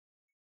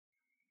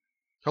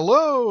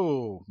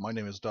Hello, my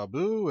name is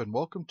Dabbu, and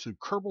welcome to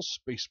Kerbal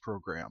Space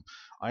Program.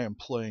 I am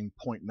playing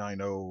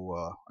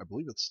 0.90. I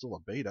believe it's still a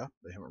beta.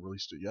 They haven't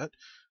released it yet.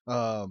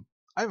 I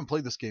haven't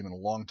played this game in a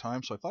long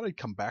time, so I thought I'd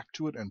come back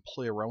to it and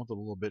play around with it a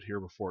little bit here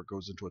before it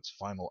goes into its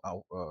final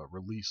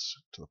release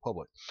to the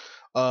public.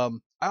 I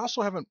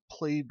also haven't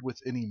played with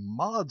any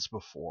mods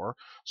before,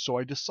 so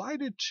I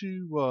decided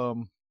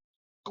to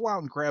go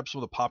out and grab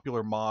some of the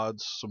popular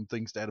mods, some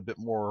things to add a bit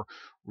more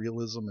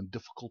realism and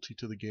difficulty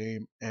to the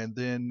game, and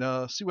then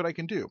see what I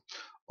can do.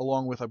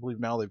 Along with, I believe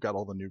now they've got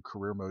all the new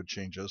career mode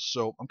changes,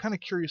 so I'm kind of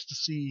curious to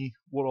see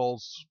what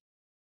all's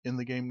in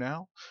the game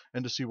now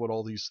and to see what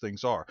all these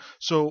things are.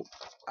 So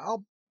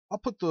I'll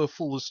put the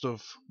full list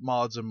of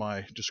mods in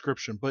my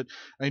description, but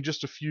I mean,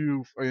 just a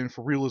few. I mean,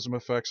 for realism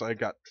effects, I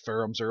got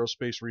Ferram's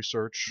Aerospace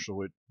research,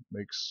 so it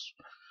makes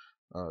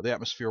the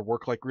atmosphere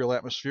work like real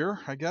atmosphere,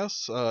 I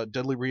guess.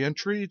 Deadly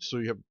Reentry, so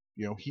you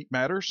have heat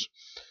matters.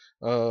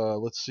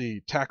 Let's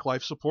see, TAC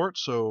Life Support,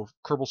 so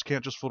Kerbals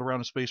can't just float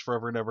around in space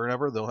forever and ever and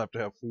ever. They'll have to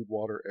have food,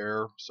 water,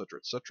 air, etc.,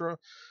 etc.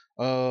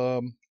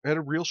 I had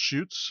a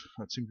RealChute.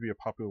 That seemed to be a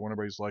popular one.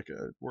 Everybody's like,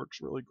 it works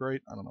really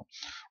great. I don't know.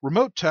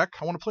 RemoteTech,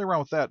 I want to play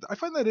around with that. I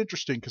find that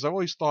interesting because I've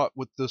always thought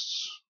with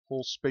this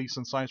whole space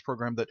and science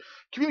program that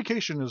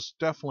communication is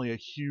definitely a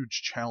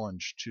huge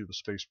challenge to the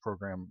space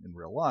program in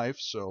real life.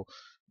 So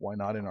why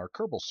not in our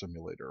Kerbal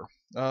simulator?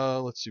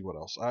 Let's see what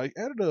else. I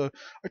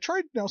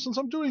tried now since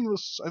I'm doing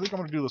this. I think I'm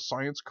going to do the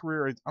science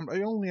career.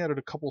 I only added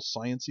a couple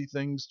sciencey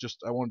things. Just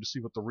I wanted to see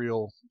what the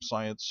real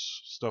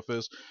science stuff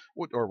is,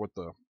 what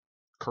the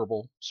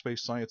Kerbal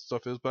space science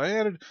stuff is. But I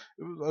added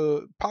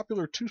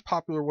two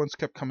popular ones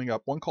kept coming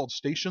up. One called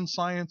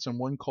StationScience and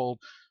one called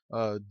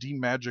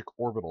DMagic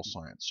Orbital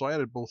Science. So I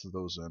added both of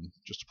those in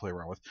just to play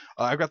around with.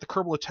 I've got the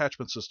Kerbal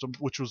attachment system,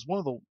 which was one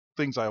of the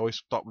things I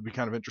always thought would be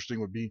kind of interesting.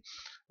 Would be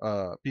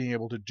being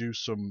able to do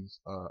some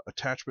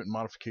attachment and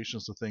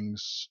modifications to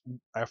things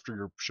after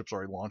your ship's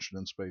already launched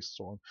and in space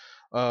and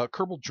so on.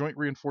 Kerbal joint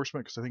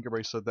reinforcement, because I think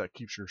everybody said that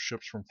keeps your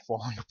ships from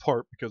falling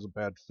apart because of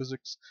bad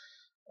physics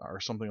or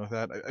something like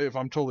that. If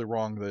I'm totally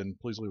wrong, then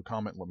please leave a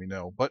comment and let me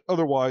know. But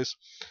otherwise,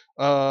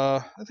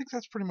 I think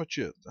that's pretty much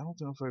it. I don't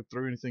know if I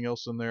throw anything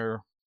else in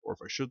there, or if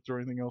I should throw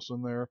anything else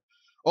in there.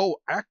 Oh,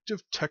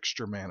 active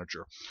texture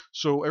manager.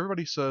 So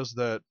everybody says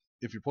that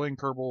if you're playing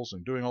Kerbals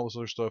and doing all this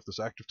other stuff, this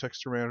active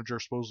texture manager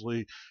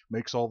supposedly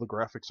makes all the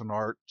graphics and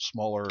art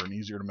smaller and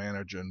easier to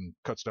manage and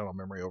cuts down on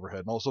memory overhead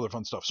and all this other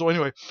fun stuff. So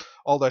anyway,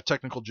 all that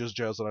technical jizz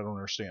jazz that I don't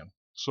understand.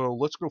 So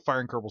let's go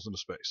firing Kerbals into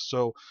space.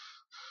 So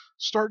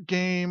start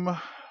game.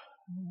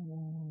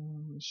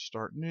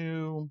 Start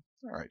new.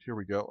 All right, here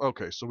we go.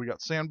 Okay, so we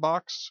got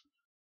sandbox,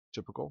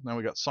 typical. Now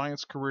we got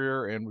science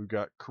career, and we've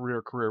got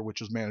career,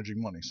 which is managing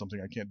money, something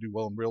I can't do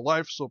well in real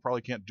life, so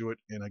probably can't do it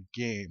in a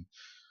game.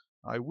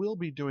 I will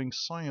be doing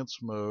science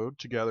mode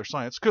to gather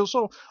science.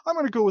 So I'm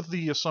going to go with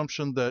the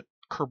assumption that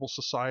Kerbal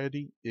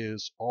Society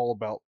is all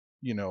about,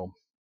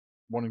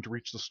 wanting to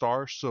reach the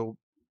stars. So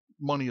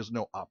money is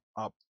no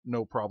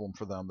problem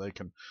for them. They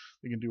can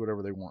do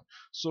whatever they want.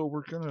 So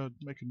we're gonna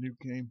make a new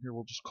game here.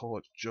 We'll just call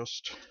it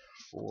Just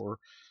for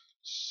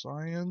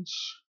Science.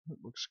 It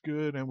looks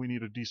good, and we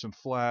need a decent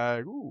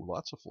flag. Ooh,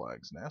 lots of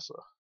flags. NASA.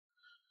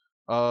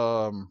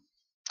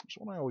 It's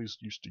one I always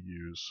used to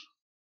use.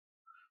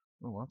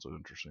 Oh, lots of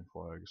interesting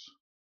flags.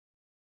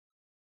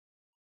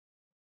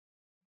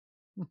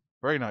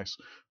 Very nice.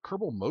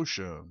 Kerbal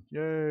Motion.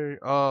 Yay.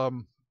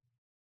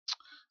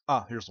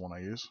 Here's the one I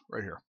use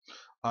right here.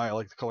 I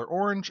like the color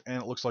orange,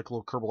 and it looks like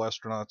little Kerbal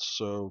astronauts,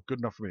 so good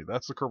enough for me.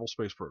 That's the Kerbal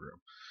Space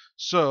Program.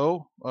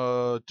 So,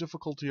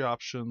 difficulty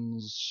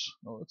options.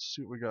 Let's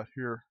see what we got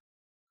here.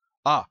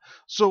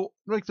 So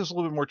to make this a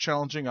little bit more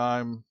challenging,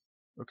 I'm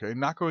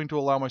not going to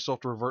allow myself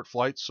to revert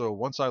flight. So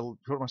once I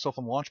put myself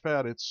on the launch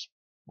pad,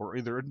 we're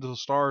either into the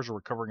stars or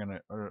we're covering in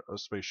a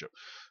spaceship.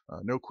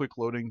 No quick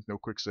loading, no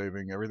quick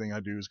saving. Everything I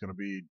do is going to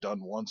be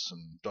done once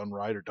and done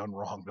right or done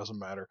wrong. Doesn't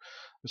matter.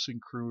 Missing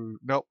crew.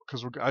 Nope,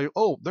 because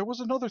there was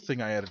another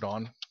thing I added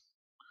on.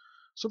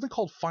 Something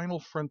called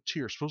Final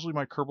Frontier. Supposedly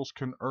my Kerbals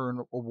can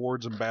earn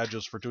awards and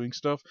badges for doing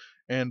stuff,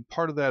 and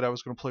part of that I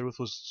was going to play with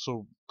was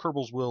so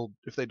Kerbals will,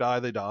 if they die,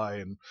 they die,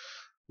 and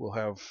we'll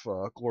have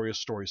glorious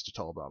stories to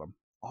tell about them.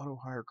 Auto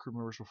hire crew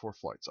members before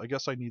flights. I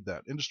guess I need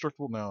that.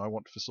 Indestructible now. I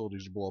want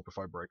facilities to blow up if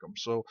I break them.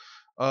 So,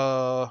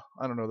 I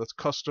don't know. That's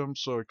custom.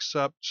 So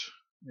accept,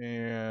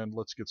 and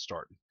let's get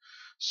started.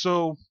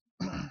 So,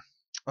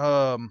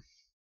 um,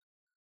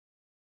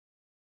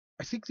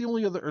 I think the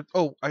only other.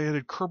 Oh, I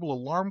added Kerbal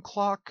alarm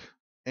clock,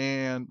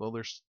 and well,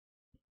 there's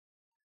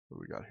what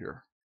do we got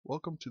here?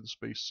 Welcome to the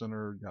Space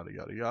Center, yada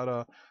yada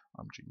yada.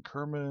 I'm Gene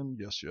Kerman.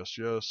 Yes, yes,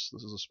 yes.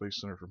 This is a Space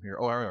Center from here.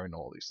 Oh, I already know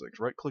all these things.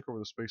 Right click over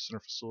the Space Center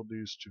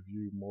facilities to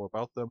view more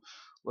about them.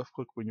 Left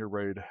click when you're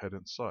ready to head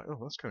inside. Oh,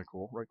 that's kind of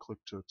cool. Right click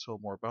to tell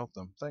more about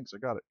them. Thanks, I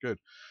got it. Good.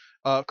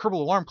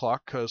 Kerbal alarm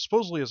clock, because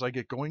supposedly as I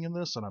get going in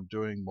this and I'm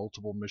doing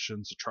multiple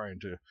missions trying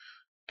to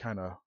kind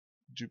of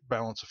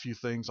balance a few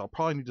things, I'll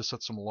probably need to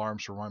set some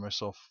alarms to remind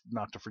myself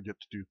not to forget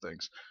to do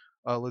things.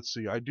 Let's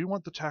see. I do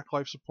want the TAC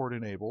Life Support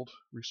enabled.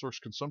 Resource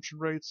consumption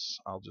rates,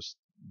 I'll just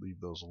leave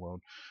those alone.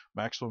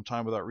 Maximum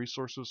time without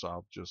resources,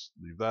 I'll just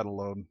leave that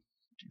alone.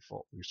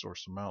 Default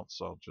resource amounts,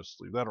 I'll just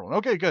leave that alone.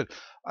 Okay, good.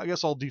 I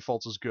guess all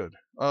defaults is good.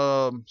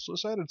 So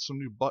this added some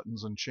new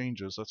buttons and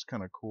changes. That's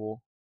kind of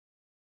cool.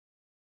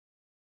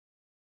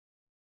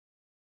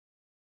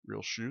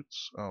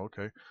 RealChutes. Oh,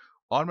 okay.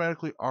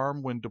 Automatically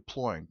arm when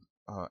deploying.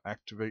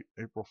 Activate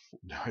April.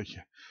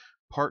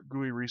 Part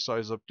GUI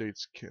resize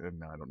updates.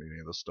 No, I don't need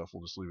any of this stuff.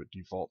 We'll just leave it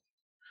default.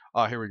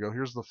 Here we go.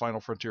 Here's the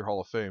Final Frontier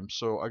Hall of Fame.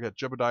 So I got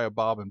Jebediah,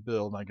 Bob, and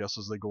Bill, and I guess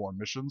as they go on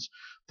missions,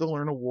 they'll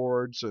earn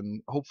awards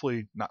and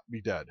hopefully not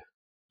be dead.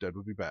 Dead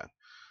would be bad.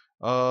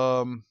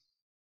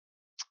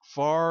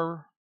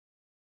 Far.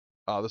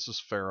 This is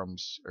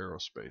Ferram's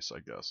Aerospace, I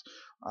guess.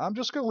 I'm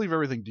just gonna leave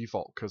everything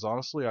default because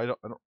honestly, I don't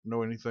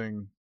know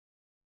anything.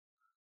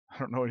 I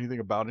don't know anything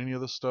about any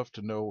of this stuff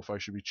to know if I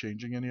should be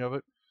changing any of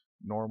it.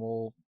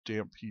 Normal,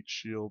 damp heat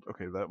shield.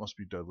 Okay, that must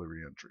be deadly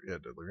reentry. Yeah,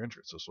 deadly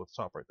reentry. So it's at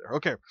the top right there.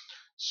 Okay,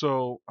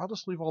 so I'll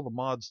just leave all the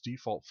mods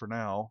default for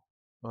now.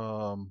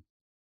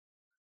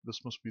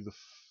 This must be the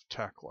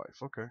TAC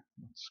Life. Okay,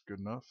 that's good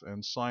enough.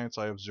 And science,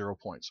 I have 0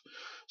 points.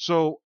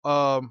 So,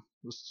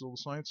 this is still the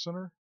Science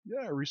Center?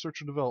 Yeah, Research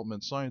and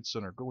Development, Science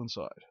Center. Go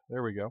inside.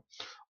 There we go.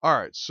 All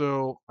right,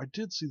 so I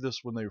did see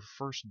this when they were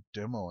first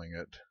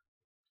demoing it.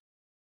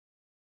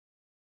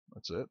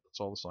 That's it. That's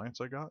all the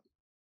science I got.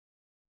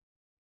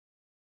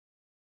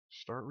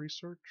 Start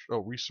research? Oh,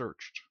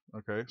 researched.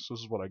 Okay, so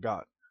this is what I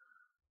got.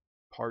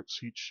 Parts,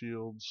 heat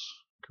shields,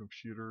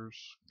 computers,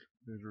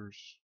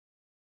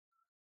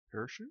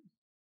 parachute?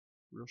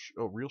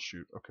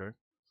 RealChute. Okay.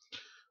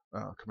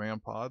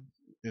 Command pod,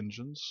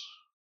 engines,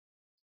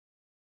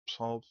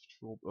 solid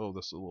fuel. Oh,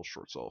 this is a little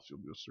short solid fuel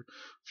booster.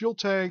 Fuel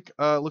tank.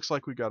 Looks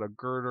like we got a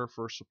girder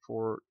for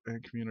support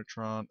and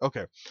communitron.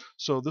 Okay,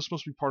 so this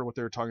must be part of what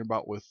they were talking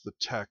about with the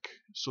tech.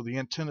 So the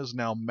antennas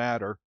now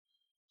matter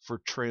for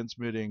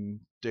transmitting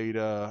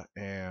data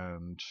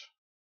and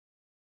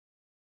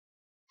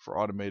for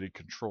automated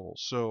control.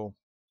 So,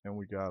 and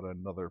we got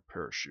another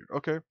parachute.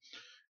 Okay,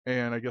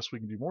 and I guess we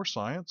can do more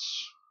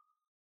science.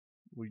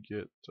 We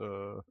get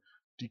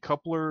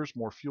decouplers,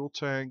 more fuel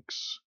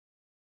tanks.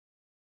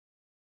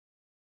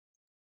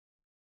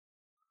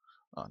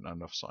 Not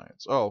enough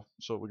science. Oh,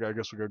 so I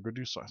guess we gotta go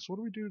do science. What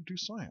do we do to do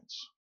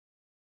science?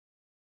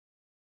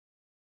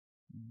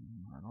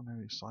 I don't have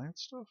any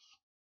science stuff.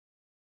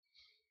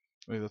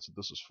 Maybe that's what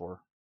this is for.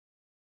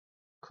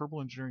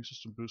 Kerbal Engineering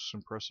System boosts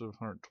impressive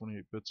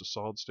 128 bits of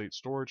solid state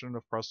storage and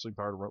enough processing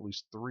power to run at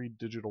least 3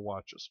 digital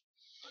watches.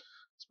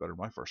 It's better than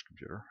my first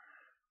computer.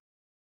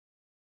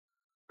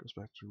 Goes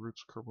back to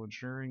roots of Kerbal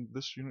Engineering.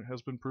 This unit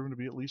has been proven to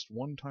be at least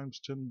 1 times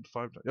 10 to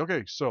 5 times.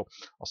 Okay, so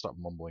I'll stop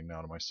mumbling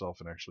now to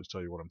myself and actually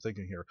tell you what I'm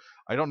thinking here.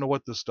 I don't know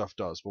what this stuff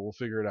does, but we'll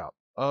figure it out.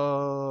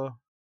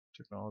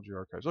 Technology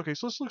archives. Okay,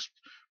 so this looks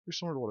pretty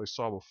similar to what I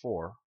saw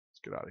before.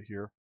 Let's get out of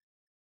here.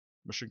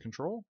 Mission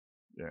control?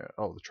 Yeah.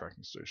 Oh, the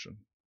tracking station.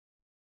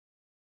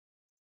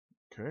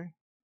 Okay.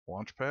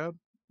 Launch pad?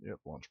 Yep,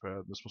 launch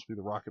pad. This must be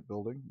the rocket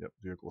building. Yep,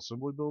 vehicle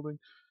assembly building.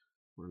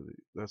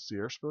 That's the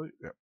airspace.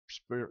 Yep,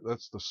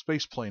 that's the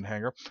space plane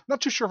hangar. Not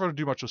too sure if I would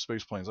do much with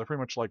space planes. I pretty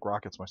much like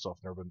rockets myself.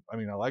 I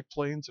mean, I like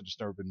planes. I've just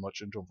never been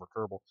much into them for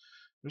Kerbal.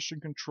 Mission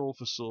control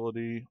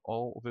facility.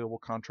 All available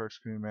contracts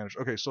can be managed.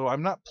 Okay, so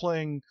I'm not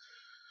playing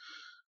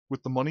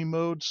with the money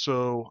mode,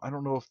 so I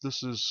don't know if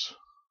this is.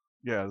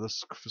 Yeah,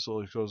 this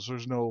facility goes.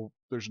 There's no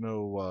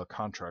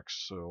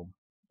contracts. So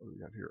what do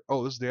we got here?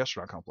 Oh, this is the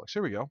astronaut complex.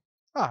 Here we go.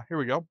 Here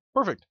we go.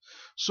 Perfect.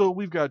 So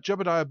we've got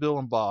Jebediah, Bill,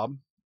 and Bob,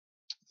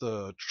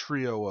 the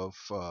trio of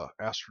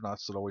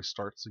astronauts that always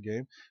starts the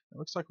game. It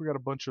looks like we got a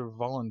bunch of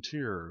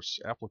volunteers,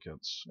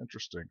 applicants.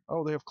 Interesting.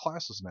 Oh, they have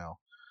classes now.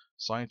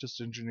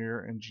 Scientist,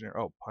 engineer.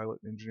 Oh,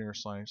 pilot, engineer,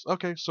 science.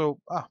 Okay, so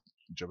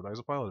Jebediah's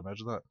a pilot.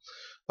 Imagine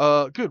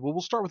that. Good. Well,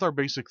 we'll start with our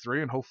basic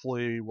 3, and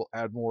hopefully we'll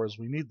add more as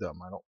we need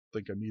them. I don't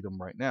think I need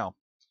them right now.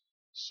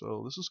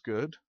 So this is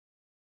good.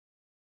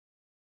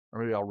 Or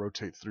maybe I'll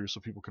rotate through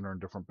so people can earn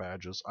different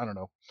badges. I don't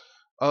know.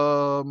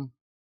 All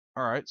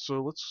right,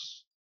 so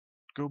let's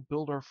go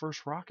build our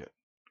first rocket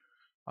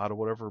out of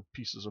whatever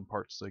pieces and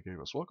parts they gave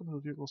us. Welcome to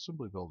the Vehicle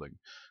Assembly Building.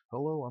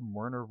 Hello, I'm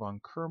Werner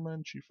von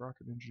Kerman, Chief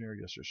Rocket Engineer.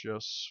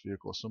 Yes.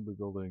 Vehicle Assembly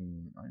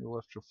Building. On your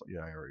left, yeah,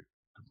 I already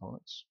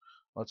components.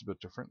 Well, that's a bit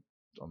different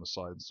on the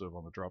side instead of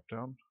on the drop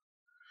down.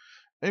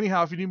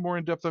 Anyhow, if you need more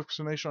in-depth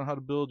explanation on how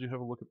to build, you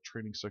have a look at the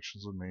training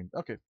sections of the main.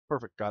 Okay,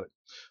 perfect, got it.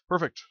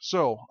 Perfect.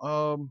 So,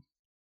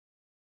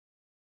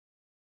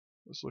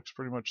 this looks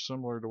pretty much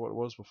similar to what it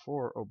was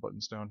before. Oh,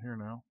 buttons down here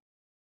now.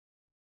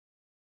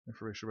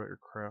 Information about your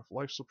craft.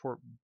 Life support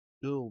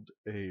build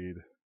aid.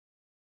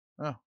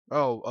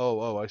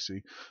 Oh, I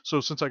see.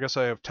 So since I guess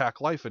I have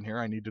TAC Life in here,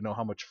 I need to know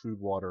how much food,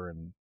 water,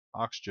 and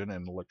oxygen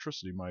and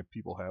electricity my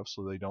people have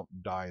so they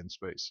don't die in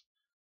space.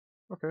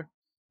 Okay,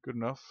 good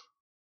enough.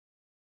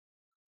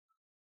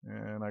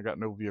 And I got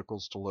no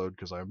vehicles to load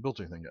because I haven't built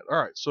anything yet.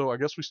 Alright, so I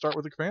guess we start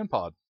with the command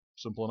pod.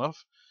 Simple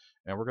enough.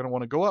 And we're going to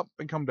want to go up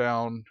and come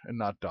down and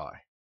not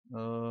die.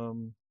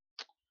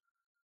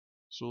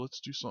 So let's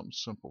do something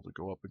simple to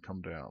go up and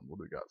come down. What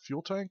do we got?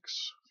 Fuel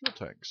tanks? Fuel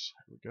tanks.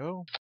 Here we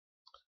go.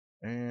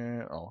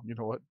 And, oh, you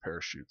know what?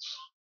 Parachutes.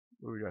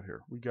 What do we got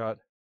here? We got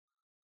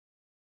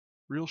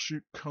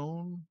RealChute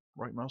cone.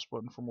 Right mouse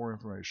button for more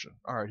information.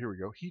 Alright, here we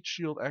go. Heat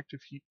shield.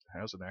 Active heat.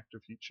 Has an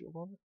active heat shield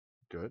on it.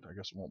 Good. I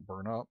guess it won't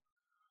burn up.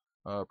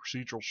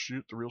 Procedural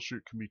chute. The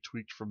RealChute can be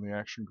tweaked from the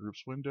action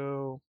group's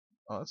window.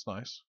 Oh, that's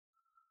nice.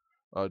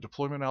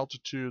 Deployment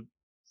altitude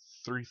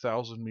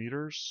 3,000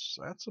 meters.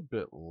 That's a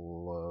bit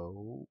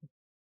low.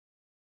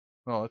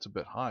 No, that's a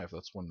bit high if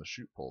that's when the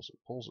chute pulls. It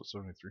pulls at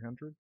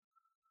 7,300.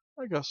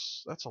 I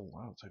guess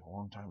that'll take a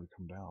long time to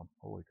come down.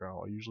 Holy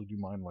cow. I usually do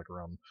mine like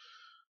around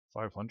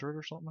 500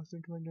 or something, I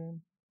think, in the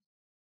game.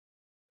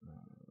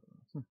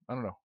 I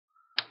don't know.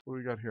 What do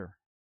we got here?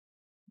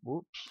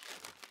 Whoops.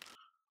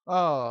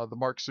 Ah, the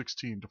Mark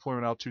 16.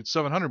 Deployment altitude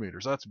 700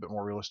 meters. That's a bit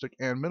more realistic.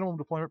 And minimum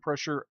deployment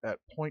pressure at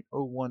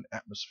 0.01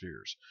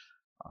 atmospheres.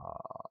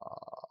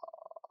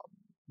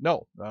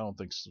 No, I don't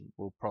think so.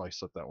 We'll probably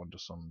set that one to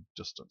some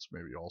distance,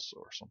 maybe also,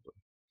 or something.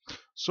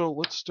 So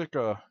let's stick a...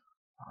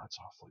 Oh, that's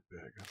awfully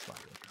big. That's not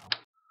going to go.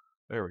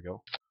 There we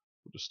go.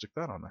 We'll just stick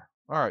that on there.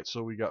 Alright,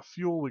 so we got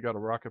fuel, we got a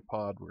rocket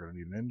pod, we're going to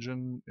need an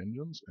engine.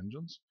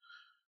 Engines?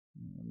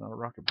 Not a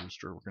rocket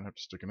booster. We're going to have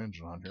to stick an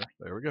engine on here.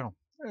 There we go.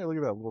 Hey, look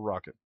at that little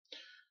rocket.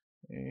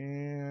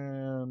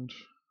 And...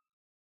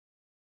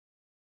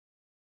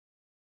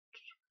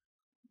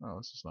 oh,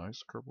 this is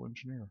nice. Kerbal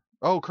Engineer.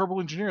 Oh, Kerbal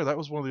Engineer! That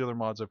was one of the other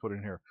mods I put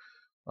in here.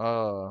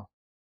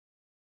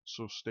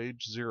 So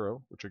stage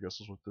 0, which I guess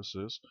is what this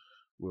is,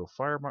 will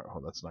fire my... oh,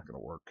 that's not going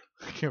to work.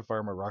 I can't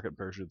fire my rocket and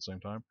parachute at the same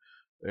time.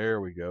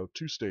 There we go.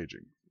 2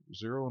 staging.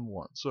 0 and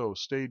 1. So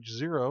stage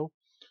 0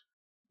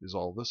 is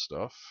all this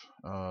stuff.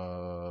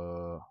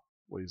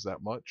 Weighs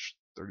that much.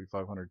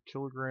 3,500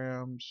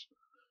 kilograms.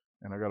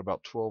 And I got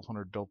about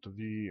 1,200 delta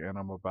V, and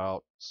I'm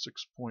about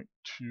 6.2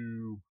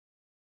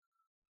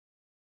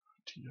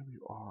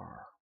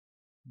 TWR.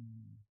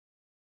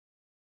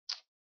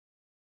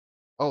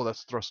 Oh,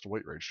 that's thrust to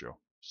weight ratio.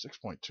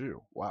 6.2.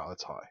 Wow,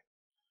 that's high.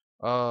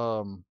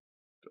 A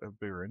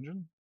bigger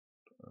engine.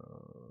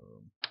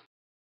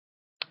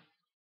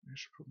 I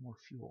should put more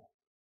fuel.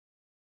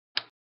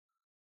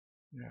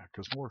 Yeah,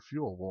 because more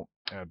fuel won't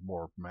add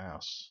more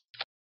mass,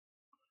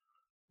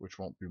 which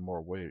won't be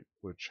more weight.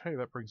 Which, hey,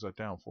 that brings that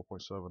down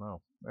 4.70.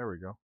 There we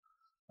go.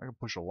 I can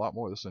push a lot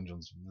more. This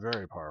engine's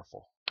very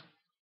powerful.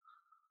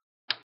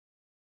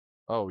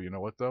 Oh, you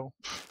know what though?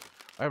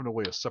 I have no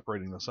way of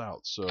separating this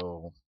out,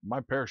 so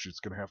my parachute's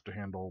gonna have to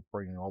handle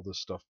bringing all this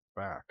stuff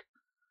back.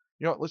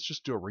 You know what? Let's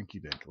just do a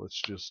rinky-dink. We'll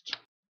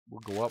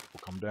go up,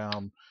 we'll come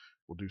down,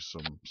 we'll do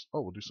some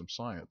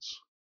science.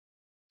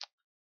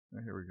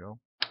 And here we go.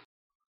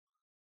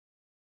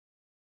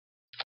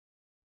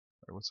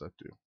 Alright, what's that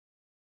do?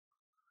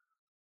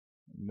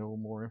 No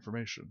more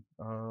information.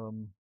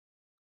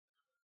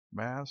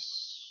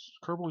 Mass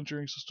Kerbal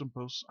Engineering System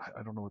posts.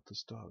 I don't know what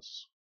this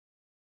does.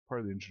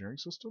 Part of the engineering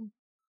system?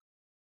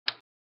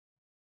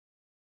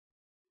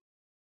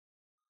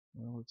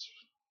 Well, let's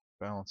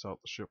balance out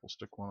the ship. We'll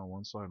stick one on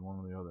one side and one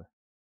on the other.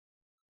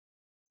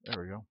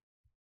 There we go.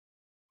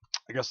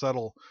 I guess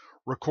that'll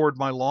record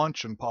my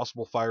launch and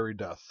possible fiery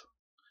death.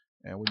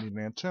 And we need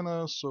an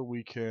antenna so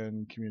we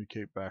can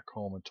communicate back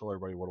home and tell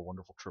everybody what a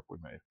wonderful trip we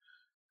made.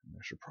 And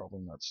I should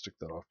probably not stick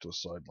that off to the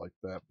side like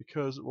that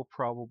because it will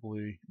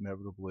probably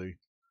inevitably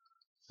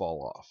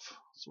fall off.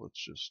 So let's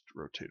just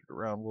rotate it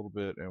around a little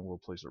bit and we'll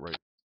place it right,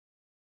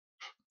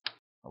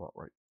 how about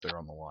right there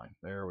on the line.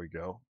 There we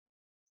go.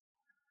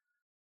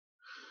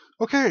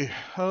 Okay,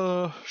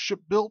 ship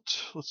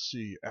built. Let's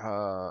see,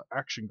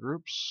 action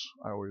groups.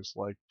 I always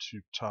like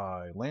to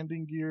tie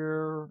landing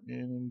gear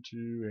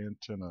into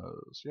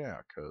antennas. Yeah,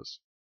 because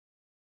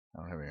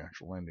I don't have any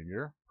actual landing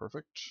gear.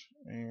 Perfect.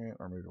 And,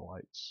 or maybe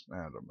lights.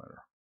 Nah, it doesn't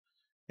matter.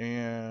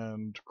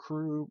 And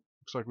crew.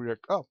 Looks like we got,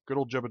 oh, good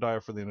old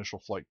Jebediah for the initial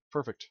flight.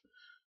 Perfect.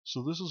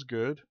 So this is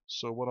good.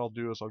 So what I'll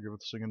do is I'll give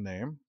this thing a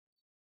name.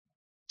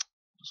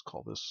 Just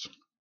call this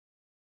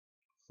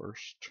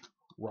first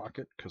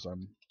rocket, because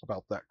I'm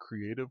about that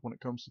creative when it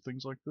comes to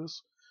things like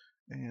this.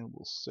 And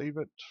we'll save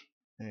it.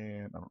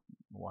 And I don't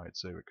know why I'd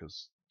save it,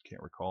 because I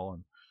can't recall.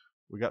 And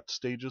we got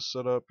stages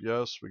set up.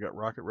 Yes. We got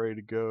rocket ready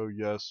to go.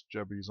 Yes.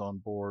 Jebby's on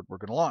board. We're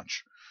going to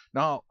launch.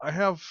 Now, I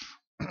have,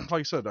 like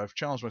I said, I've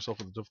challenged myself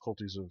with the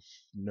difficulties of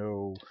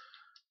no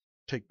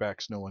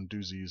takebacks, no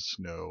undoozies,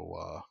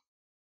 no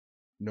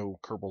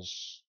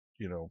Kerbals,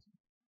 you know,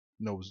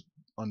 no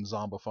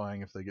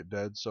unzombifying if they get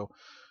dead. So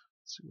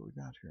let's see what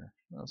we got here.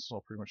 That's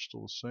all pretty much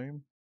still the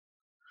same.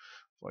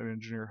 Flight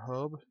engineer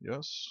hub,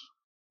 yes.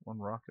 One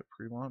rocket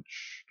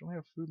pre-launch. Don't we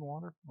have food and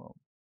water? Oh,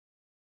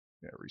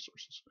 yeah,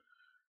 resources.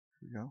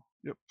 Here we go.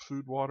 Yep,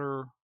 food,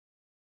 water.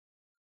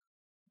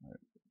 Right.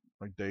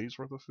 Like days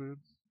worth of food,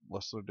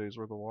 less than a day's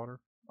worth of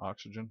water.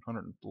 Oxygen,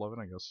 111,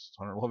 I guess.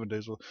 111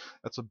 days worth.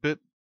 That's a bit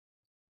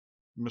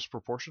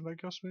misproportioned, I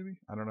guess, maybe?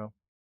 I don't know.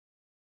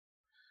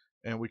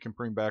 And we can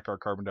bring back our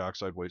carbon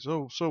dioxide waste.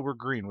 Oh, so we're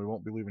green. We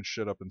won't be leaving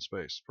shit up in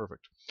space.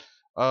 Perfect.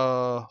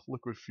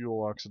 Liquid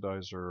fuel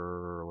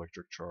oxidizer,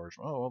 electric charge.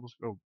 Oh, well, let's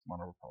go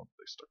monopower.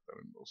 They stuck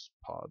that in those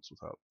pods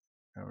without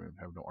having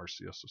have no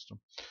RCS system.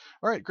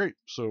 All right, great.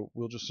 So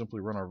we'll just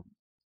simply run our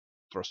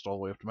thrust all the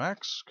way up to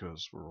max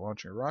because we're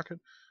launching a rocket.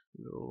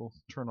 We'll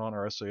turn on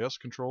our SAS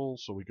control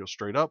so we go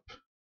straight up.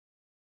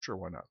 Sure,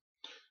 why not?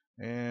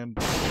 And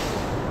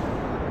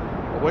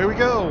away we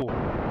go.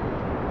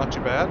 Not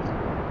too bad.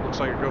 Looks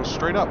like it goes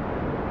straight up.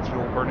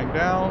 Fuel burning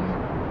down.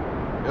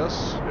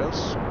 Yes,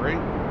 yes, great.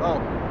 Oh,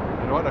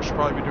 you know what? I should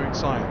probably be doing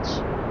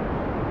science.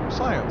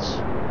 Science.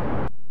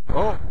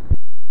 Oh.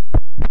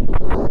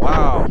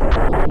 Wow.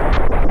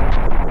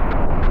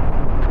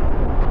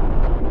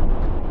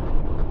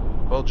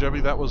 Well,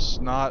 Jebby, that was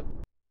not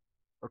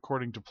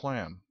according to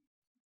plan.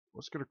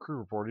 Let's get a crew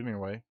report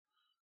anyway.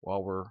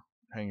 While we're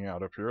hanging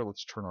out up here,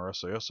 let's turn our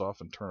SAS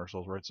off and turn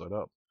ourselves right side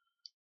up.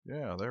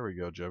 Yeah, there we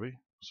go, Jebby.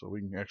 So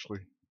we can actually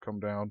come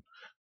down.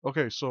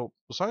 Okay, so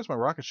besides my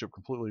rocket ship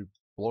completely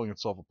blowing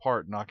itself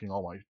apart, knocking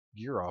all my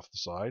gear off the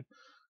side,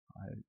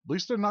 I at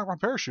least didn't knock my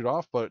parachute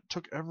off, but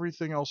took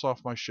everything else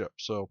off my ship.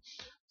 So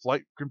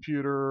flight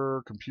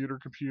computer,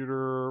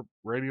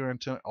 radio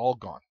antenna, all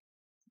gone.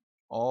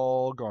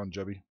 All gone,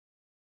 Jebby.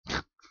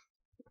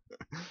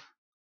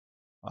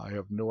 I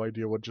have no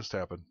idea what just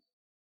happened.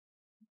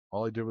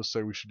 All I did was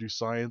say we should do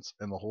science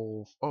and the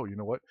whole... Oh, you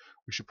know what?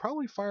 We should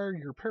probably fire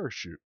your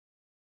parachute.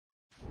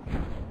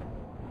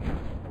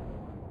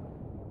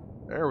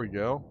 There we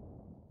go.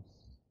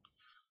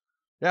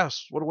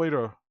 Yes, what a way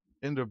to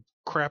end a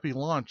crappy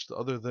launch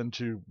other than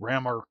to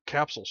ram our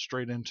capsule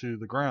straight into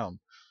the ground.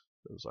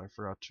 Because I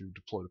forgot to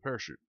deploy the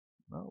parachute.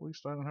 Well, at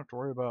least I don't have to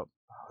worry about...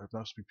 Oh,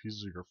 there must be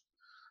pieces of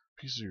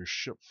your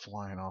ship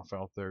flying off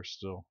out there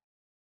still.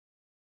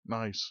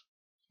 Nice.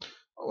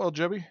 Oh well,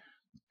 Jebby.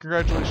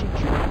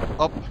 Congratulations, you went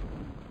up,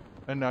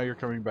 and now you're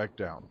coming back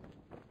down.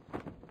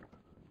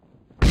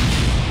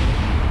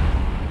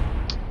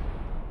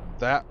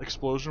 That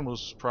explosion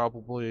was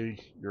probably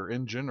your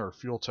engine or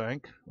fuel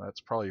tank.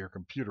 That's probably your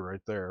computer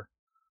right there.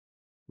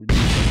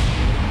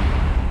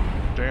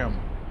 Damn.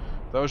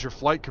 If that was your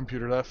flight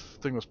computer, that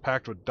thing was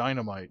packed with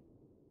dynamite.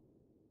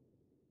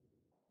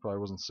 Probably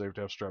wasn't safe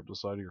to have strapped to the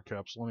side of your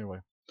capsule anyway.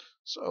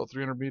 So,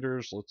 300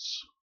 meters.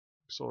 Let's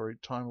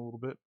accelerate time a little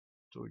bit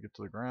until we get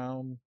to the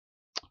ground.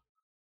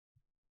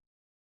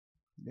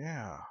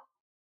 Yeah.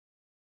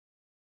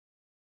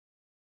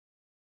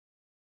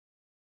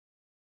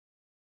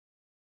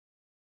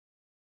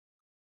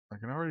 I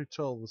can already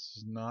tell this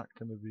is not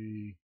going to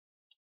be...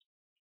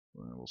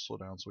 We'll slow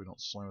down so we don't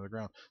slam to the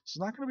ground. This is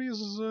not going to be as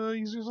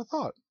easy as I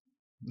thought.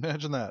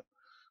 Imagine that.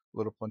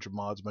 Load up a bunch of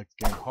mods, make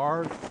the game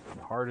hard,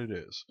 and hard it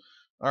is.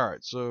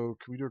 Alright, so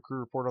can we do a crew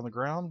report on the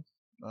ground?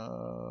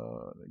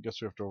 I guess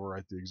we have to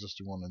overwrite the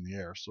existing one in the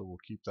air, so we'll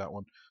keep that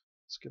one.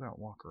 Let's get out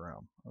and walk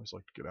around. I always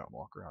like to get out and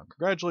walk around.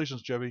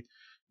 Congratulations, Jebby.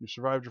 You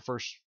survived your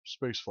first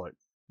space flight.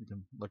 You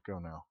can let go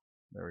now.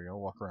 There we go,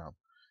 walk around.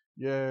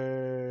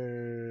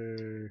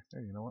 Yay!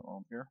 Hey, you know what? Oh,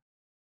 I'm here.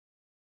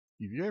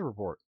 EVA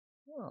report.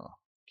 Oh,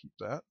 keep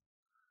that.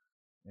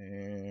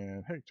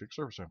 And hey, take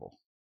service sample.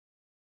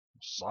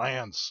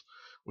 Science.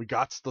 We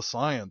got the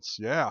science.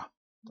 Yeah.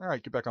 All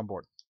right, get back on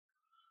board.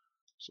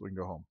 So we can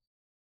go home.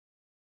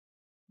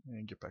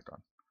 And get back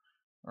on.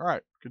 All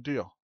right, good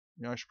deal.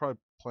 You know, I should probably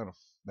plant a...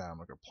 Nah, I'm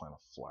not going to plant a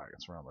flag.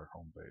 It's around their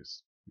home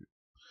base. At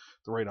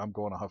the rate I'm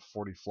going, I'll have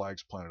 40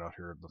 flags planted out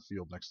here in the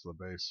field next to the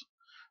base.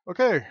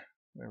 Okay,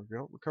 there we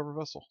go. Recover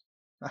vessel.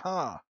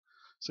 Haha.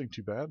 This ain't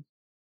too bad.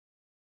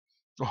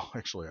 Oh,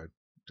 actually, I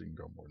didn't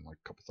go more than like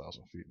a couple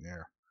thousand feet in the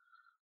air.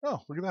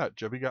 Oh, look at that.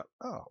 Jebby got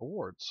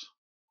awards.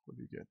 What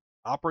do you get?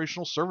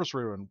 Operational service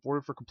ribbon,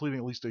 awarded for completing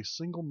at least a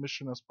single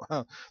mission.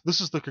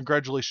 This is the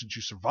congratulations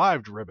you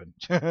survived ribbon.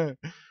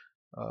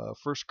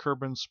 First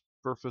Kerbal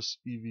surface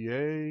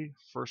EVA.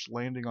 First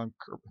landing on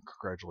Kerbal.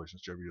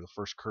 Congratulations, Jebby. You're the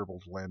first Kerbal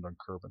to land on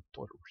Kerbal.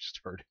 Let it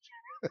restart.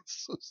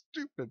 That's so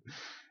stupid.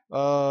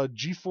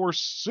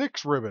 G-Force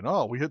 6 ribbon.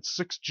 Oh, we hit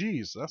 6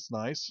 Gs. That's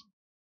nice.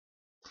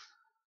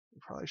 We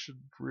probably should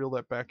reel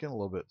that back in a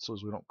little bit so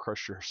as we don't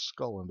crush your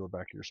skull into the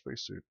back of your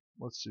spacesuit.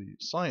 Let's see.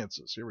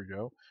 Sciences. Here we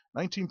go.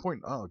 19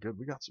 point... Oh, good.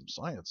 We got some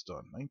science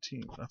done.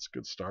 19. That's a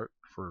good start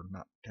for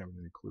not having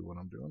any clue what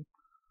I'm doing.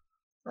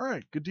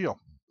 Alright, good deal.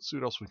 Let's see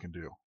what else we can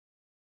do.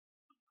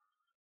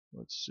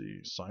 Let's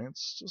see.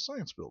 Science.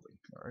 Science building.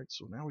 Alright,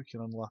 so now we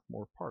can unlock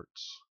more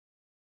parts.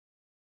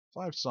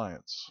 5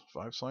 science.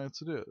 5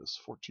 science it is.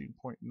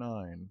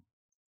 14.9.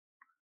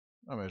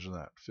 Imagine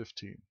that.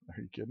 15.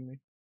 Are you kidding me?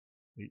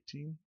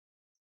 18?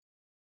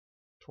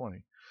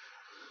 20.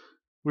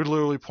 We're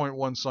literally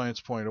 0.1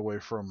 science point away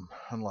from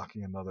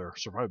unlocking another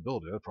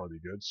survivability. That'd probably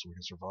be good, so we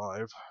can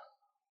survive.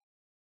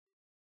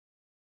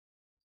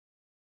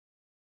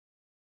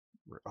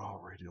 Oh,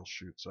 radial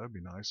shoots. That'd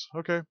be nice.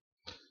 Okay.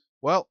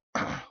 Well,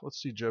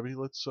 let's see, Jebby.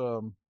 Let's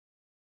go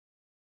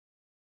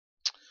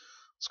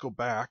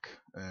back,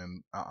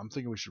 and I'm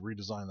thinking we should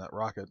redesign that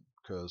rocket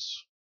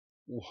because,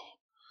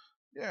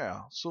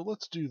 yeah. So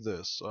let's do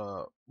this.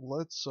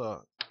 Let's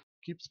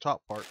keep the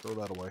top part. Throw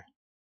that away.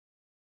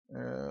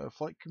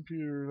 Flight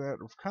computer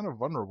that are kind of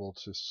vulnerable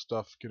to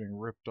stuff getting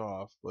ripped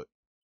off, but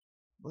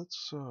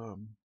let's yeah,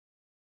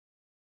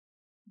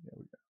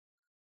 we got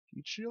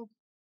heat shield.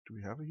 Do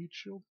we have a heat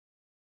shield?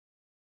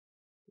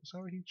 Does it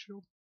have a heat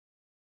shield?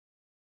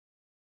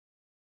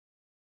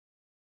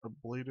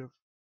 Ablative.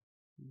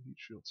 What do heat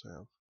shields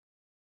have?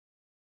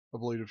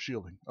 Ablative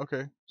shielding.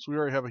 Okay, so we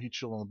already have a heat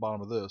shield on the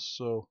bottom of this.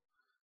 So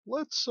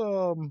let's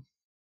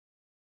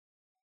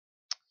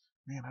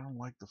man, I don't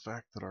like the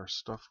fact that our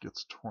stuff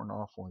gets torn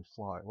off when we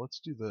fly. Let's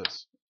do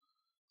this.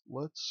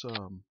 Let's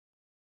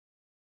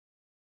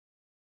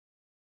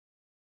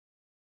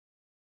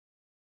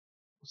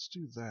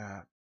do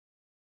that.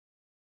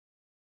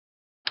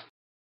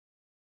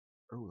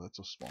 Oh, that's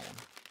a small one.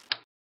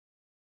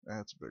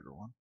 That's a bigger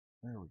one.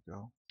 There we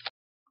go.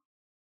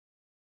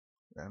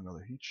 Add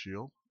another heat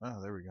shield. Ah,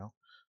 there we go.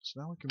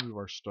 So now we can move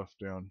our stuff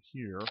down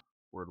here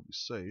where it'll be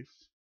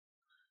safe.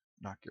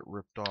 Not get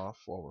ripped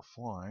off while we're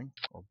flying,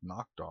 or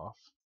knocked off.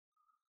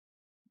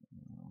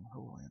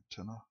 Hello,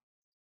 antenna.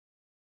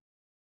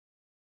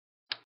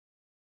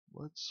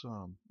 Let's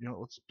you know,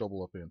 let's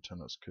double up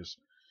antennas because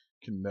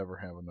can never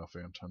have enough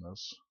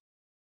antennas.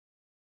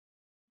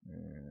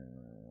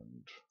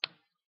 And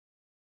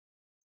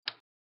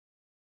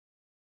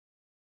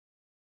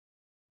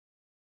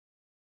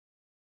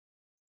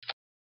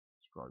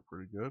it's probably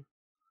pretty good.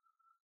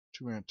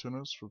 2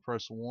 antennas for the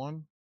price of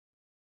 1.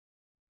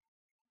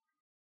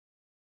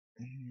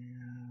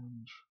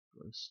 And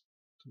do I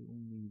still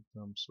need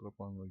them set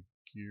up on the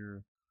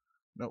gear?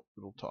 Nope,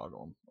 it'll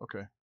toggle them.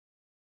 Okay.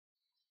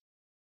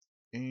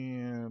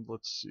 And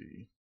let's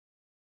see.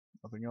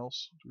 Nothing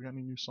else? Do we got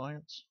any new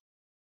science?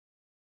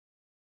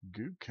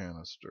 Goo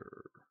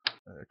canister.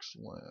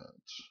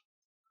 Excellent.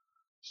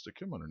 Stick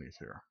him underneath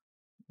here.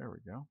 There we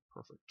go.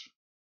 Perfect.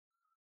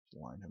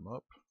 Line him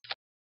up.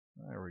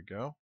 There we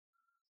go.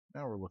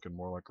 Now we're looking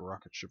more like a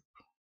rocket ship.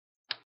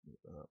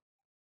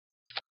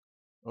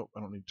 Oh,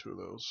 I don't need 2 of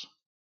those.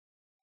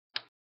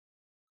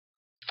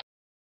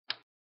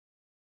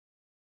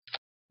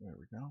 There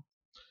we go.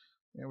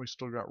 And we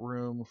still got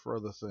room for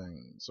other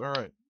things.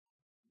 Alright.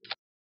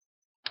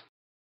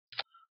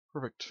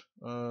 Perfect.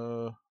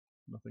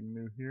 Nothing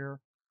new here.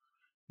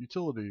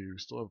 Utility. We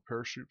still have a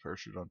parachute.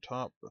 Parachute on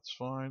top. That's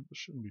fine. This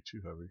shouldn't be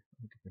too heavy. I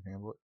think I can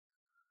handle it.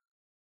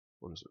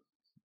 What is it?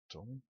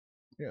 Tell me.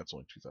 Yeah, it's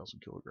only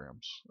 2,000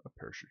 kilograms. A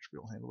parachute should be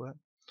able to handle that.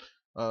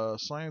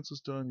 Science is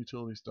done.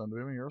 Utility's done. Do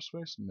we have any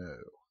aerospace? No.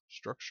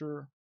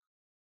 Structure.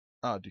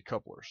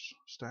 Decouplers.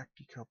 Stack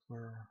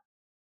decoupler.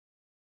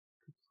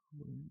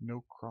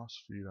 No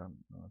crossfeed.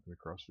 I'm not going to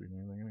crossfeed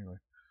anything anyway.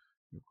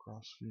 No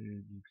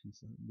crossfeed.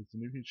 With the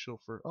new heat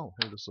shield for. Oh,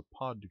 hey, this is a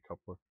pod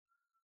decoupler.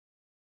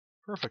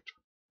 Perfect.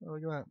 Oh,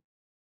 look at that.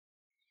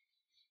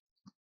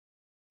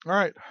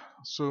 Alright,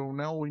 so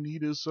now all we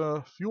need is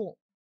fuel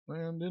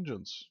and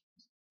engines.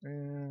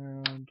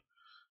 And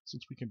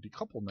since we can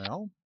decouple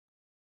now,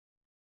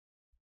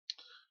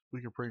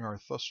 we can bring our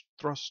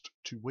thrust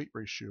to weight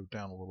ratio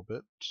down a little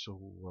bit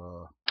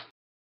so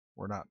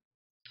we're not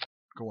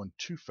going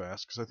too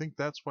fast, because I think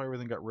that's why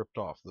everything got ripped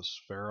off.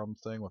 This Ferram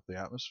thing with the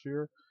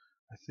atmosphere,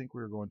 I think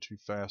we were going too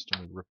fast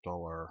and we ripped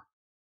all our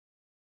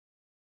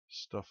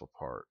stuff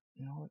apart.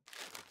 You know what?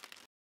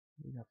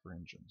 What do we got for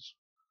engines?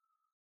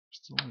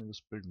 Still only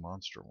this big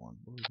monster one.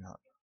 What do we got?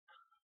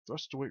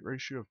 Thrust to weight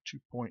ratio of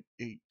 2.8.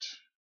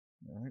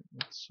 Alright,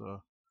 let's go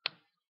ahead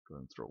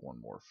and throw one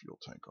more fuel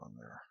tank on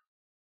there.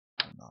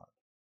 Why not?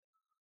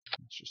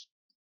 It's just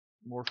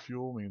more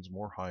fuel means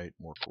more height,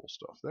 more cool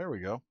stuff. There we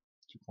go.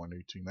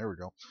 2.18, there we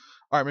go.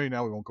 Alright, maybe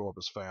now we won't go up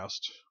as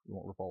fast. We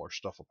won't rip all our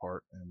stuff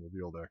apart, and we'll be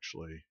able to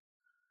actually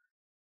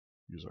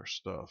use our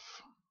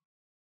stuff.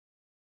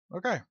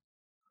 Okay.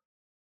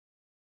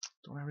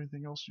 Don't have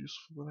anything else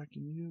useful that I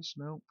can use?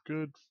 Nope.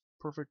 Good.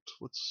 Perfect.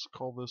 Let's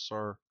call this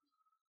our,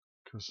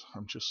 because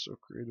I'm just so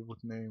creative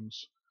with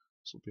names,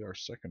 this will be our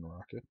second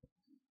rocket.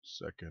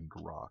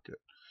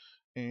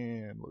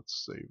 And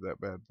let's save that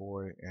bad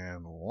boy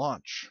and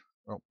launch.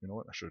 Oh, you know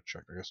what? I should have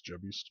checked. I guess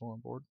Jebby's still on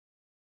board.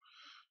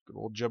 Good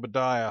old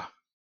Jebediah.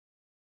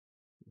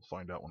 We'll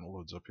find out when it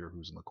loads up here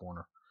who's in the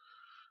corner.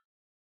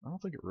 I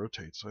don't think it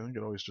rotates. I think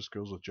it always just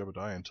goes with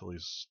Jebediah until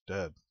he's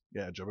dead.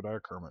 Yeah,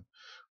 Jebediah Kerman.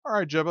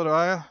 Alright,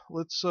 Jebediah.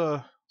 Let's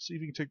see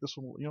if you can take this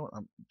one. You know what?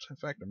 In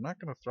fact, I'm not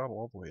going to throttle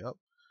all the way up.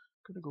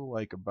 I'm going to go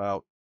like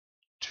about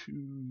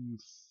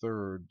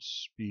 2/3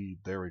 speed.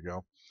 There we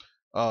go.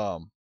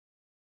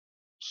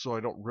 So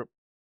I don't rip,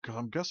 because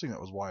I'm guessing that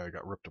was why I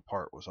got ripped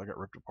apart, was I got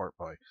ripped apart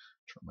by,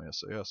 turn my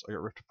SAS, I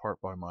got ripped apart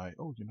by my,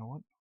 oh, you know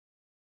what,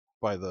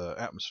 by the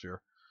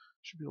atmosphere.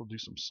 Should be able to do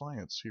some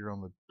science here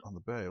on the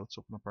bay. Let's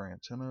open up our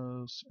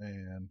antennas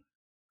and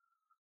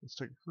let's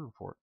take a crew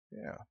report.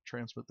 Yeah,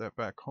 transmit that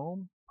back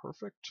home.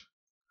 Perfect.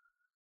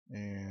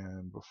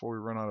 And before we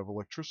run out of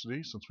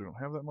electricity, since we don't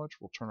have that much,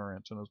 we'll turn our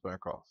antennas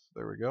back off.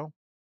 There we go.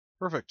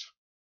 Perfect.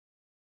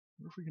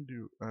 What if we can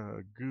do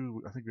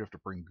goo? I think we have to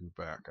bring goo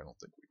back. I don't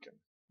think we can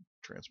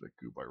transmit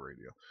goo by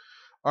radio.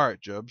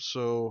 Alright, Jeb,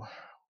 so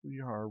we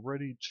are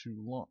ready to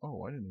launch.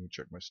 Oh, I didn't even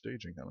check my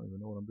staging. I don't even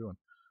know what I'm doing.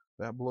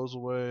 That blows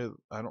away.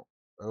 I don't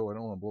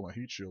want to blow my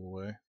heat shield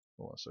away.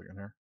 Hold on a second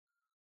here.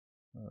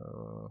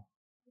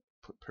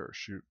 Put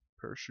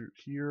parachute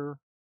here.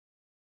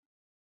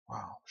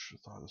 Wow, should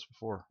have thought of this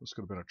before. This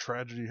could have been a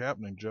tragedy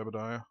happening,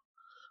 Jebediah.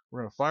 We're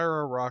going to fire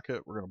our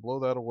rocket, we're going to blow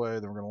that away,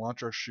 then we're going to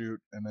launch our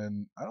chute, and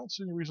then I don't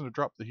see any reason to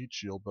drop the heat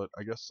shield, but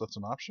I guess that's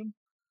an option.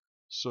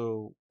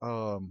 So, TAC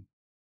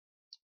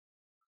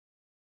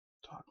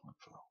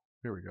info.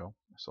 Here we go.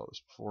 I saw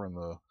this before in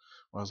the,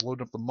 when I was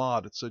loading up the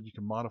mod, it said you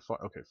can modify,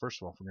 okay,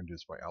 first of all, if we're going to do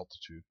this by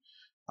altitude,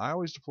 I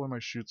always deploy my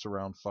chutes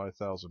around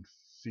 5,000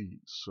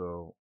 feet,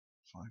 so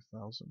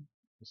 5,000?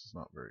 This is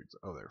not very,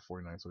 oh there,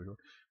 4974.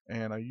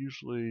 And I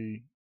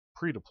usually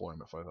pre-deploy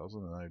them at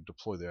 5,000, and I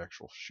deploy the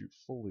actual chute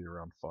fully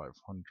around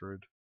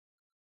 500.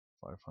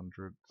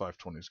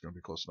 520 is going to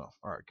be close enough.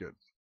 Alright, good.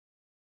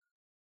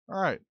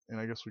 Alright, and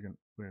I guess we can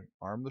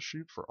arm the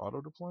chute for auto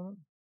deployment.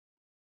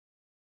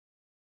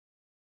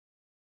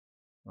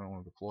 I don't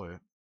want to deploy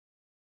it.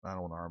 I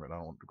don't want to arm it. I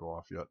don't want it to go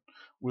off yet.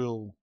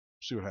 We'll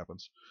see what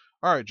happens.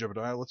 Alright,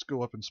 Jebediah, let's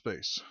go up in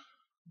space.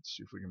 Let's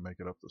see if we can make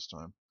it up this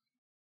time.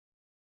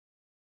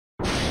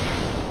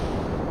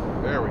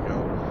 There we go.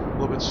 A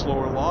little bit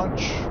slower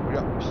launch. We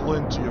got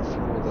plenty of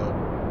fuel, though.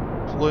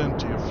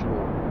 Plenty of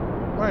fuel.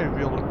 Might even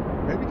be able to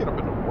maybe get up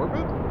into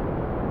orbit?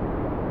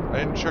 I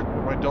didn't check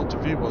what my Delta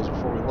V was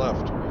before we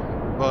left.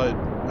 But,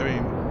 I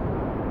mean,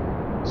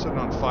 sitting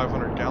on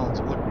 500 gallons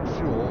of liquid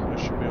fuel, I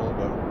should be able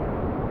to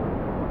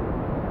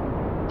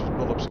just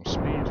build up some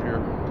speed here.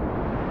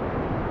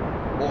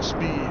 More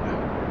speed.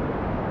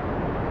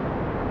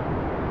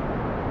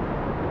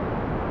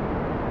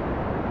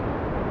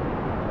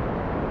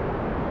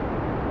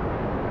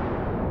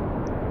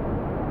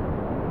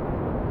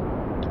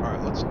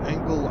 Let's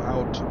angle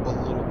out a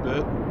little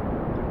bit.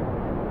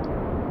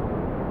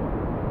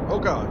 Oh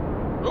god.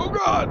 Oh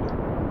god!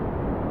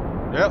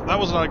 Yep, that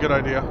was not a good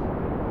idea.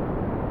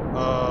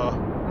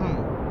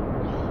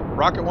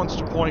 Rocket wants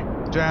to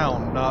point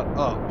down, not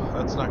up.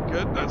 That's not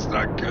good. That's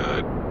not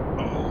good.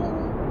 Oh.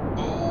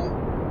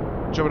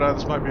 Jebediah,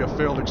 this might be a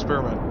failed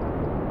experiment.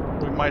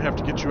 We might have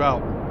to get you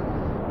out.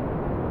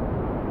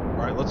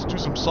 Alright, let's do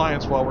some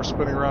science while we're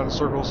spinning around in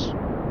circles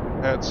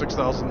at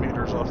 6,000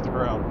 meters off the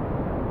ground.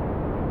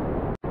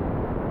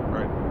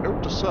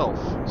 Note to self,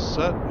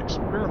 set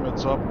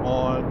experiments up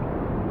on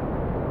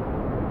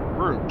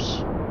groups.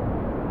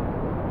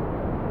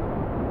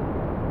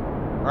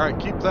 Alright,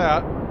 keep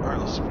that. Alright,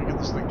 let's see if we get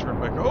this thing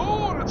turned back. Oh,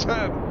 on its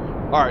head!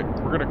 Alright,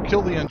 we're going to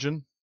kill the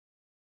engine.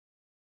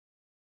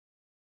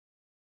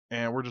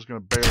 And we're just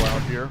going to bail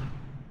out here.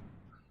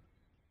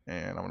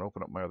 And I'm going to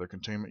open up my other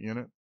containment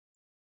unit.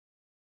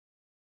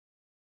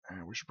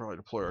 And we should probably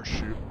deploy our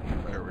chute.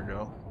 There we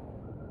go.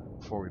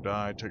 Before we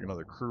die, take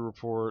another crew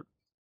report.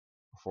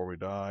 Before we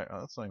die. Oh,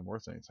 that's not even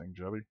worth anything,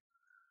 Jebby.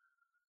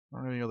 I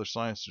don't have any other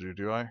science to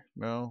do I?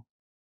 No?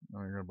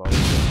 No, you're gonna bother.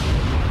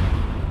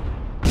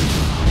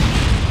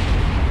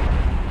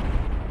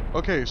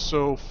 Okay,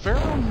 so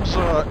Ferram's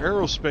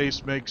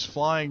Aerospace makes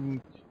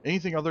flying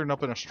anything other than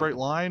up in a straight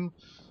line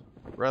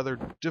rather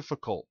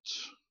difficult.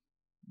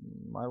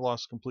 I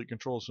lost complete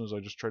control as soon as I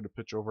just tried to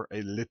pitch over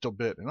a little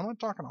bit. And I'm not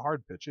talking a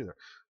hard pitch either.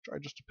 I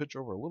tried just to pitch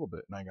over a little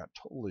bit, and I got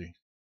totally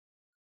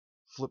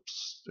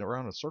flips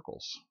around in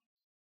circles.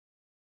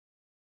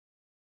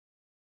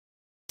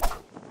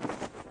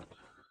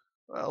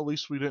 Well, at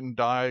least we didn't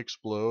die,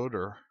 explode,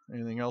 or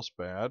anything else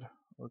bad.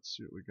 Let's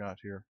see what we got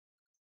here.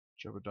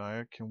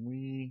 Jebediah, can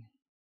we...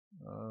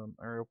 I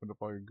already opened up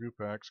all your goo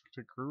packs. Can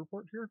we take crew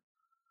report here?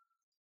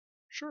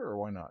 Sure,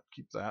 why not?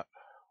 Keep that.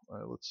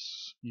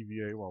 Let's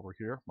EVA while we're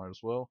here. Might as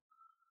well.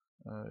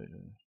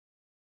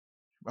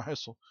 Might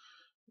as well.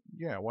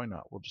 Yeah, why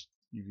not? We'll just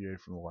EVA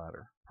from the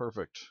ladder.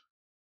 Perfect.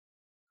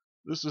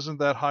 This isn't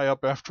that high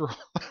up after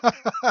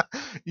all.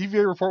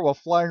 EVA report while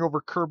flying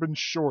over Kerbal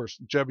shores.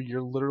 Jebby,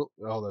 you're literally...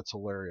 Oh, that's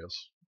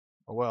hilarious.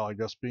 Oh, well, I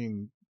guess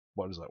being...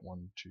 What is that?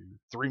 1, 2,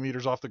 3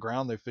 meters off the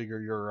ground, they figure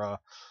you're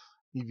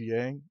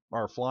EVAing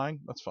or flying.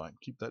 That's fine.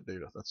 Keep that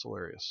data. That's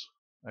hilarious.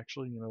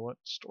 Actually, you know what?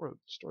 Store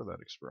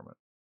that experiment.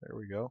 There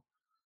we go.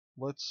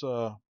 Let's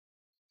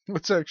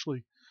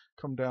actually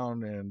come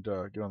down and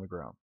get on the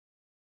ground.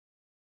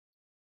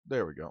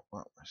 There we go. Oh,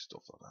 I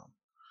still fell down.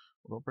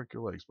 Well, don't break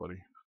your legs, buddy.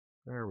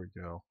 There we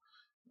go.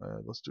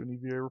 Let's do an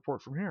EVA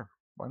report from here.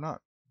 Why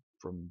not?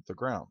 From the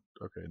ground.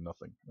 Okay,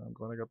 nothing. I'm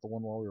glad I got the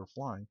one while we were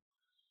flying.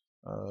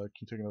 Can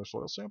you take another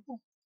soil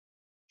sample?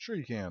 Sure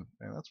you can.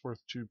 And that's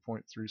worth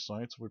 2.3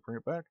 science if we bring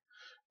it back.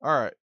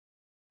 Alright.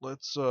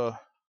 Let's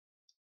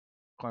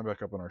climb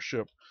back up on our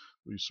ship.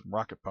 We'll use some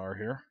rocket power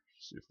here.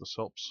 See if this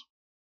helps.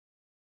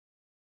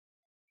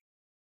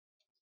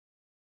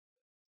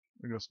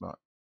 I guess not.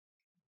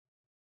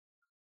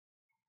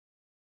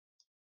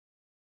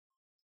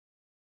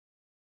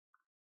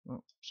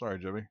 Oh, sorry,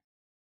 Jebby.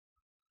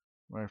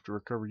 I have to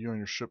recover you and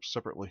your ship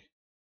separately.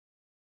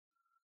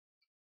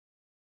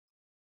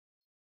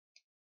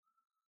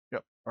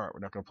 Yep. Alright, we're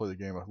not going to play the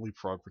game of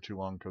Leapfrog for too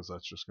long because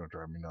that's just going to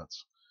drive me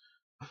nuts.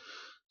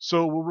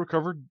 So we'll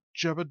recover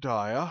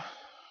Jebediah.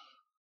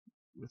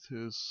 with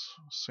his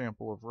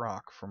sample of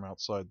rock from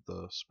outside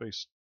the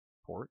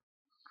spaceport.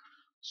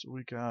 So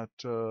we got,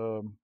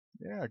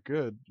 yeah,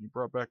 good. You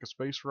brought back a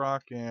space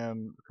rock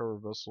and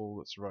recovered a vessel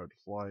that survived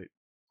flight.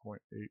 0.8.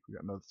 We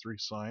got another 3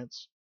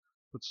 science.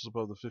 Puts us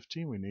above the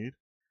 15 we need.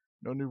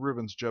 No new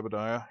ribbons,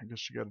 Jebediah. I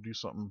guess you got to do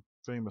something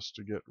famous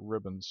to get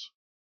ribbons.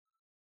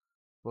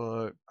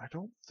 But I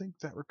don't think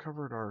that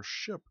recovered our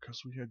ship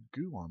because we had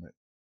goo on it.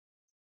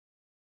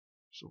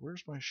 So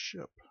where's my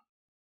ship?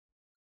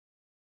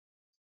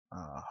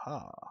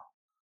 Aha.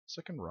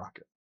 Second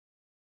rocket.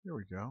 Here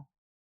we go.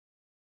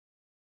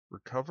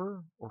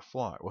 Recover or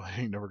fly? Well, it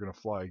ain't never going to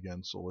fly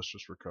again, so let's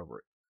just recover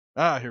it.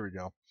 Ah, here we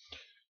go.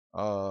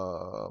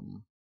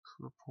 Crew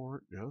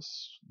report,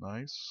 yes.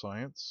 Nice.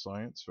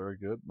 Science, very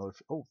good. Another,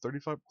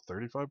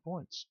 35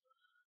 points.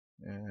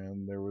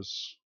 And there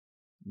was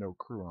no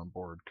crew on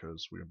board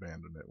because we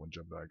abandoned it when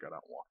Jebediah got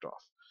out and walked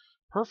off.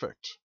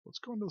 Perfect. Let's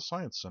go into the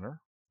Science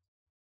Center.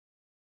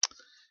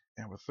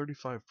 And with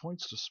 35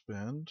 points to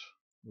spend,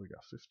 we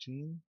got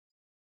 15,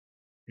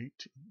 18,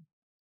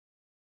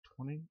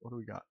 20. What do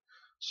we got?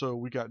 So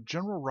we got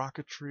general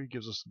rocketry,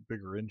 gives us a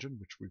bigger engine,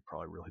 which we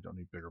probably really don't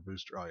need bigger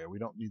booster. Oh yeah, we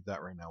don't need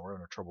that right now. We're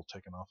having trouble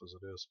taking off as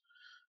it is.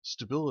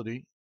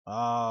 Stability.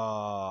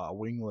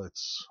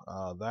 Winglets.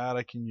 That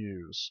I can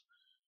use.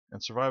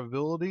 And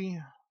survivability.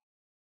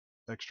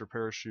 Extra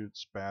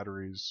parachutes,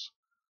 batteries.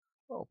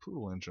 Oh,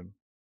 poodle engine.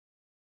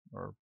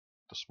 Or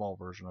the small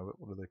version of it.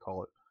 What do they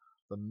call it?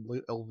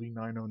 The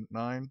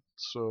LV909.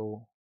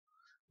 So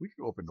we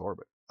could go up into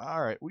orbit.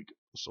 Alright,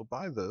 so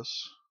buy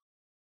this.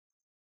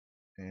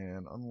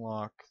 And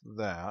unlock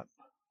that.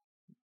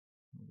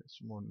 Get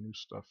some more new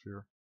stuff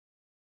here.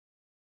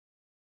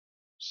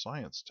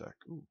 Science tech.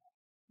 Ooh.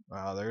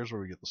 There's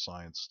where we get the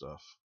science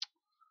stuff.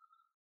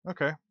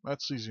 Okay,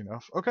 that's easy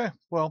enough. Okay,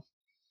 well,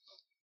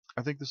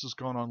 I think this has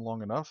gone on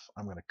long enough.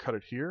 I'm going to cut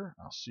it here.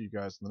 I'll see you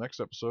guys in the next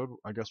episode.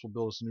 I guess we'll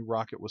build us a new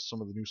rocket with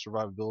some of the new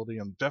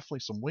survivability and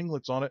definitely some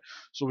winglets on it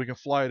so we can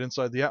fly it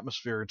inside the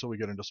atmosphere until we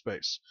get into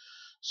space.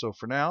 So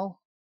for now,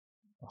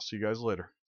 I'll see you guys later.